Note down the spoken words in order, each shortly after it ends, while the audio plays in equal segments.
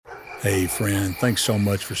Hey friend, thanks so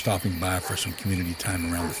much for stopping by for some community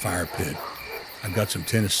time around the fire pit. I've got some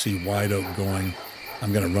Tennessee white oak going.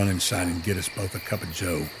 I'm going to run inside and get us both a cup of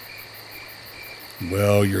joe.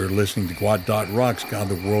 Well, you're listening to Gwot Rocks, God,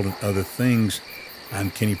 the World, and Other Things. I'm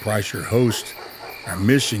Kenny Price, your host. Our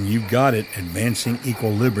mission, you got it, advancing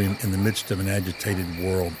equilibrium in the midst of an agitated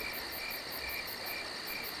world.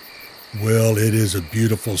 Well, it is a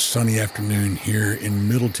beautiful sunny afternoon here in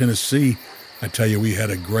Middle Tennessee. I tell you, we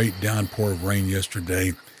had a great downpour of rain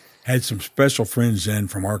yesterday. Had some special friends in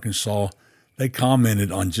from Arkansas. They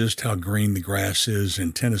commented on just how green the grass is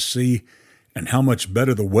in Tennessee and how much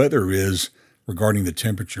better the weather is regarding the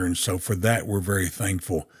temperature. And so for that, we're very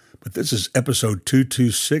thankful. But this is episode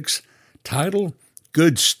 226, title,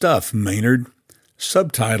 Good Stuff, Maynard.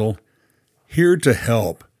 Subtitle, Here to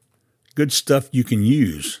Help. Good stuff you can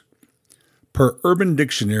use. Per Urban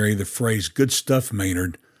Dictionary, the phrase good stuff,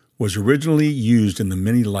 Maynard, was originally used in The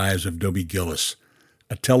Many Lives of Dobie Gillis,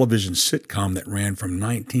 a television sitcom that ran from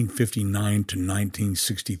 1959 to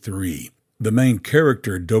 1963. The main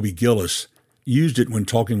character, Dobie Gillis, used it when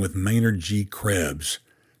talking with Maynard G. Krebs.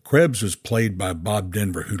 Krebs was played by Bob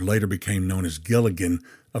Denver, who later became known as Gilligan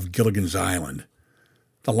of Gilligan's Island.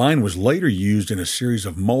 The line was later used in a series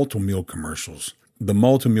of Malt-O-Meal commercials. The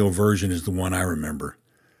Malt-O-Meal version is the one I remember.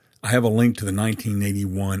 I have a link to the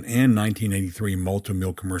 1981 and 1983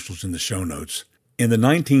 Malt-O-Meal commercials in the show notes. In the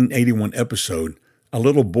 1981 episode, a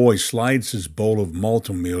little boy slides his bowl of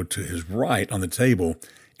Malt-O-Meal to his right on the table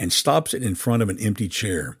and stops it in front of an empty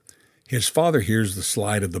chair. His father hears the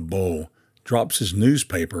slide of the bowl, drops his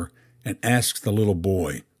newspaper, and asks the little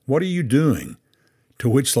boy, "What are you doing?" To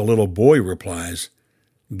which the little boy replies,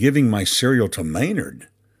 "Giving my cereal to Maynard."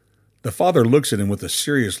 The father looks at him with a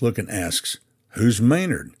serious look and asks, "Who's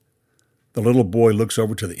Maynard?" The little boy looks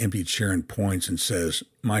over to the empty chair and points and says,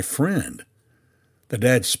 "My friend." The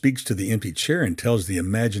dad speaks to the empty chair and tells the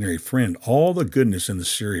imaginary friend all the goodness in the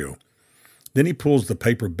cereal. Then he pulls the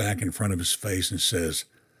paper back in front of his face and says,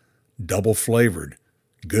 "Double flavored.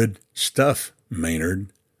 Good stuff, Maynard."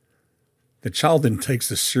 The child then takes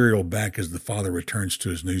the cereal back as the father returns to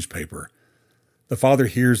his newspaper. The father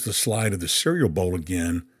hears the slide of the cereal bowl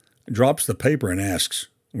again, drops the paper and asks,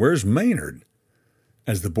 "Where's Maynard?"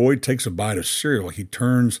 As the boy takes a bite of cereal, he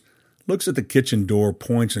turns, looks at the kitchen door,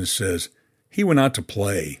 points, and says, "He went out to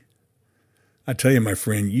play." I tell you, my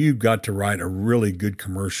friend, you've got to write a really good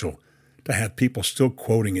commercial to have people still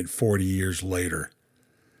quoting it 40 years later.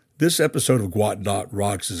 This episode of Gwot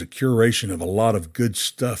Rocks is a curation of a lot of good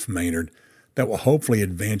stuff, Maynard, that will hopefully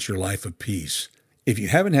advance your life of peace. If you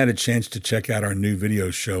haven't had a chance to check out our new video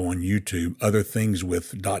show on YouTube, Other Things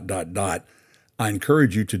with ... I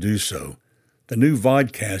encourage you to do so. The new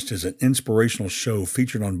vodcast is an inspirational show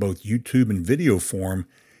featured on both YouTube in video form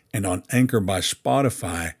and on Anchor by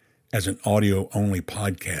Spotify as an audio-only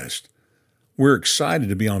podcast. We're excited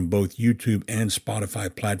to be on both YouTube and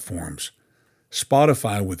Spotify platforms.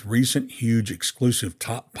 Spotify, with recent huge exclusive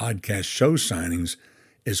top podcast show signings,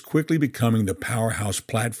 is quickly becoming the powerhouse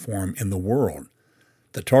platform in the world.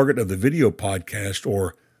 The target of the video podcast,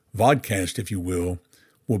 or vodcast if you will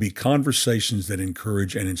be conversations that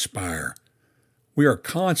encourage and inspire. We are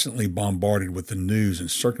constantly bombarded with the news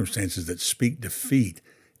and circumstances that speak defeat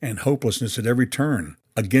and hopelessness at every turn.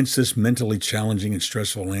 Against this mentally challenging and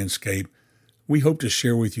stressful landscape, we hope to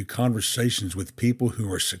share with you conversations with people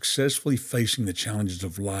who are successfully facing the challenges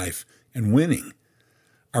of life and winning.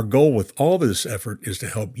 Our goal with all of this effort is to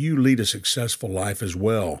help you lead a successful life as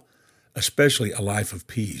well, especially a life of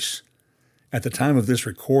peace. At the time of this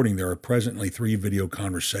recording, there are presently 3 video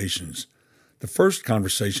conversations. The first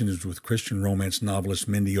conversation is with Christian romance novelist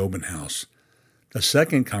Mindy Obenhouse. The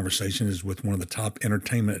second conversation is with one of the top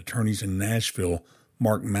entertainment attorneys in Nashville,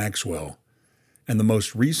 Mark Maxwell. And the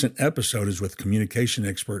most recent episode is with communication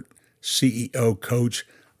expert, CEO coach,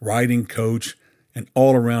 writing coach, and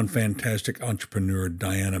all-around fantastic entrepreneur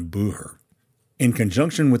Diana Booher. In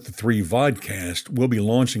conjunction with the 3 vodcasts, we'll be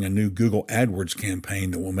launching a new Google AdWords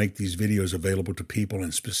campaign that will make these videos available to people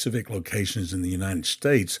in specific locations in the United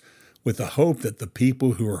States, with the hope that the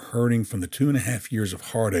people who are hurting from the 2.5 years of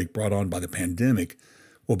heartache brought on by the pandemic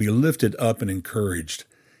will be lifted up and encouraged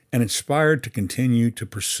and inspired to continue to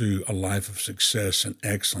pursue a life of success and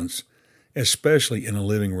excellence, especially in a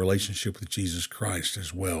living relationship with Jesus Christ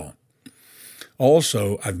as well.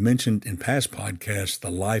 Also, I've mentioned in past podcasts the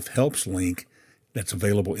Life Helps link that's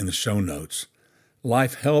available in the show notes.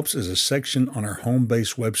 Life Helps is a section on our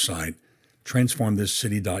home-based website,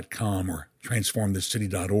 transformthiscity.com or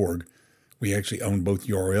transformthiscity.org. We actually own both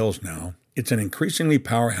URLs now. It's an increasingly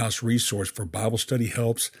powerhouse resource for Bible study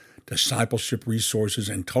helps, discipleship resources,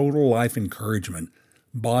 and total life encouragement,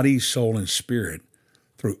 body, soul, and spirit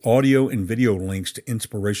through audio and video links to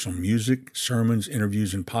inspirational music, sermons,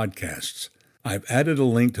 interviews, and podcasts. I've added a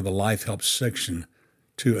link to the Life Help section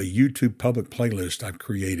to a YouTube public playlist I've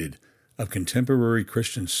created of contemporary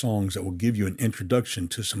Christian songs that will give you an introduction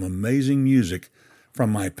to some amazing music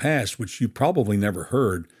from my past, which you probably never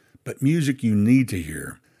heard, but music you need to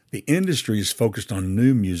hear. The industry is focused on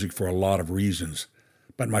new music for a lot of reasons.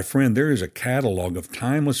 But my friend, there is a catalog of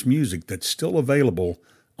timeless music that's still available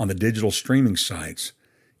on the digital streaming sites,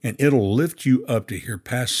 and it'll lift you up to hear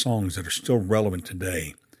past songs that are still relevant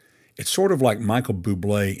today. It's sort of like Michael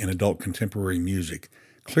Bublé in adult contemporary music.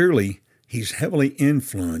 Clearly, he's heavily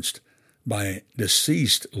influenced by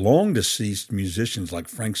long deceased musicians like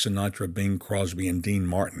Frank Sinatra, Bing Crosby, and Dean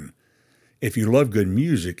Martin. If you love good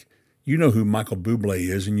music, you know who Michael Bublé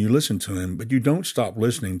is and you listen to him, but you don't stop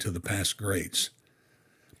listening to the past greats.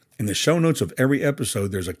 In the show notes of every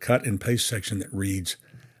episode, there's a cut and paste section that reads,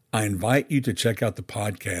 I invite you to check out the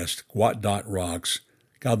podcast, What Dot Rocks,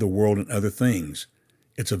 God, the World, and Other Things.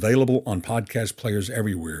 It's available on podcast players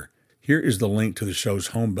everywhere. Here is the link to the show's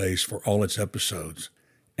home base for all its episodes,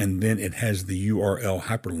 and then it has the URL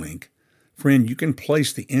hyperlink. Friend, you can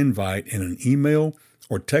place the invite in an email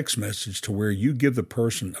or text message to where you give the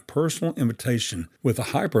person a personal invitation with a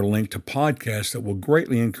hyperlink to podcasts that will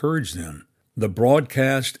greatly encourage them. The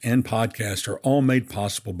broadcast and podcast are all made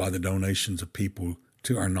possible by the donations of people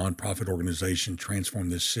to our nonprofit organization, Transform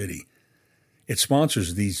This City. It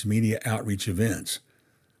sponsors these media outreach events.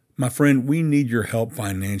 My friend, we need your help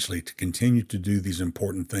financially to continue to do these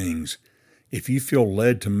important things. If you feel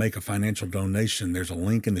led to make a financial donation, there's a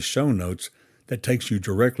link in the show notes that takes you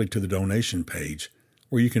directly to the donation page,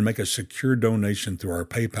 where you can make a secure donation through our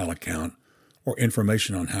PayPal account or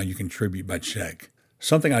information on how you contribute by check.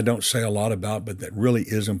 Something I don't say a lot about, but that really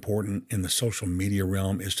is important in the social media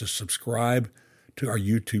realm, is to subscribe to our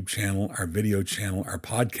YouTube channel, our video channel, our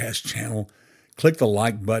podcast channel. Click the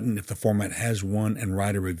like button if the format has one, and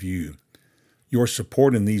write a review. Your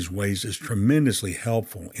support in these ways is tremendously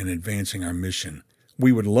helpful in advancing our mission.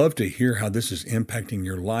 We would love to hear how this is impacting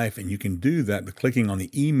your life, and you can do that by clicking on the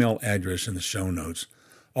email address in the show notes.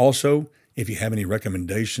 Also, if you have any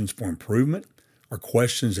recommendations for improvement or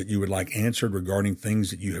questions that you would like answered regarding things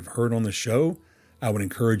that you have heard on the show, I would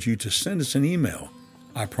encourage you to send us an email.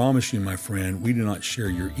 I promise you, my friend, we do not share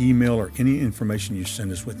your email or any information you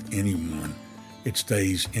send us with anyone. It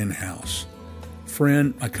stays in-house.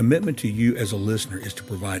 Friend, my commitment to you as a listener is to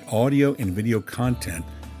provide audio and video content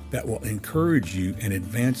that will encourage you and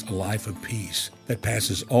advance a life of peace that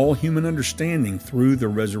passes all human understanding through the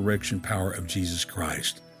resurrection power of Jesus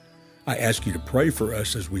Christ. I ask you to pray for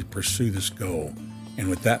us as we pursue this goal. And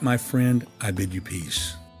with that, my friend, I bid you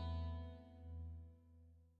peace.